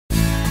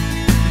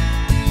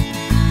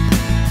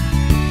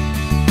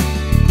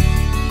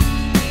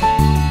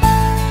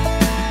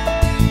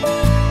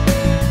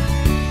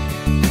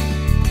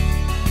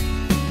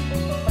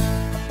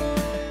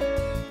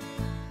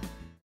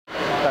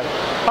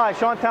Hi,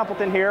 Sean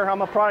Templeton here.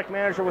 I'm a product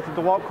manager with the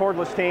DEWALT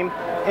cordless team,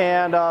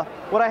 and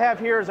what I have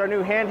here is our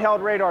new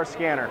handheld radar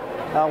scanner.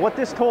 What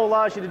this tool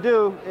allows you to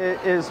do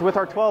is with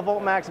our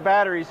 12-volt max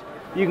batteries,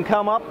 you can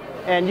come up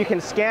and you can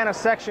scan a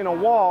section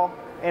of wall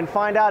and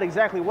find out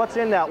exactly what's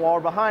in that wall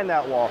or behind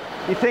that wall.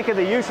 You think of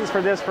the uses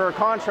for this for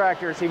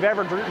contractors. If you've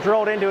ever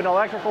drilled into an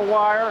electrical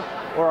wire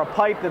or a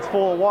pipe that's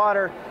full of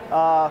water,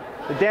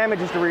 the damage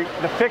is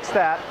to fix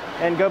that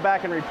and go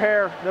back and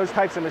repair those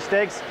types of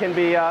mistakes can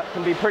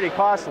be pretty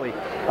costly.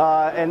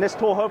 And this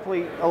tool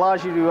hopefully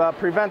allows you to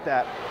prevent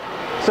that.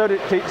 So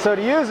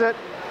to use it,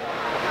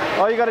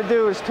 all you got to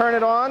do is turn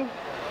it on.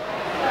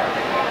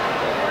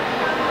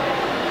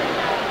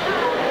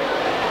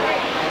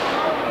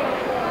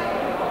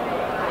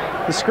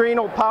 The screen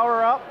will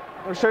power up.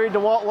 It'll show you the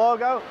DEWALT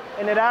logo,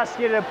 and it asks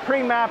you to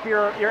pre-map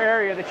your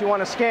area that you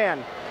want to scan.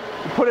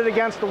 You put it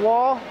against the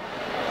wall.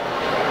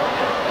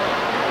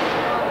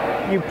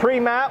 You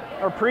pre-map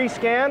or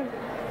pre-scan,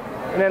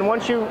 and then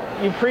once you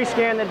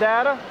pre-scan the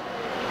data,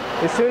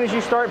 as soon as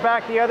you start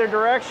back the other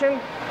direction,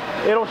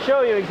 it'll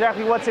show you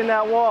exactly what's in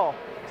that wall.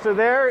 So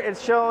there,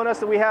 it's showing us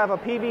that we have a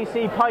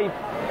PVC pipe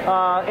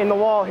in the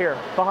wall here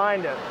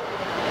behind it.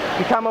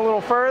 You come a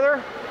little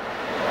further,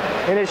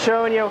 and it's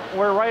showing you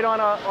we're right on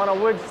a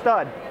wood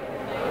stud.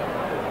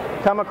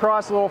 Come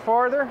across a little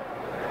farther.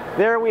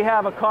 There we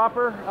have a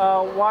copper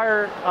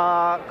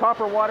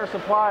water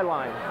supply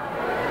line.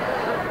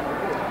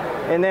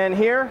 And then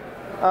here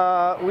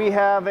we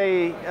have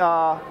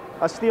a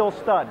steel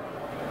stud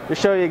to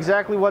show you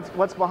exactly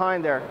what's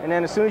behind there. And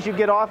then as soon as you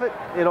get off it,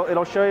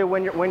 it'll show you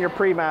when you're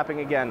pre-mapping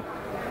again.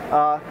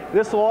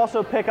 This will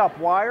also pick up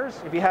wires.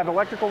 If you have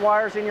electrical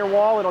wires in your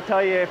wall, it'll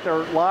tell you if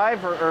they're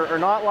live or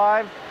not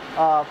live.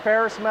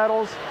 Ferrous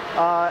metals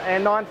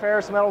and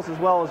non-ferrous metals, as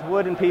well as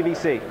wood and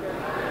PVC.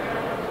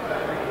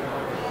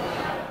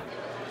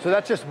 So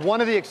that's just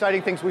one of the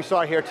exciting things we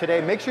saw here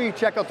today. Make sure you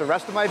check out the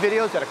rest of my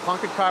videos at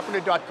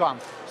concordcarpenter.com.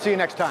 See you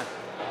next time.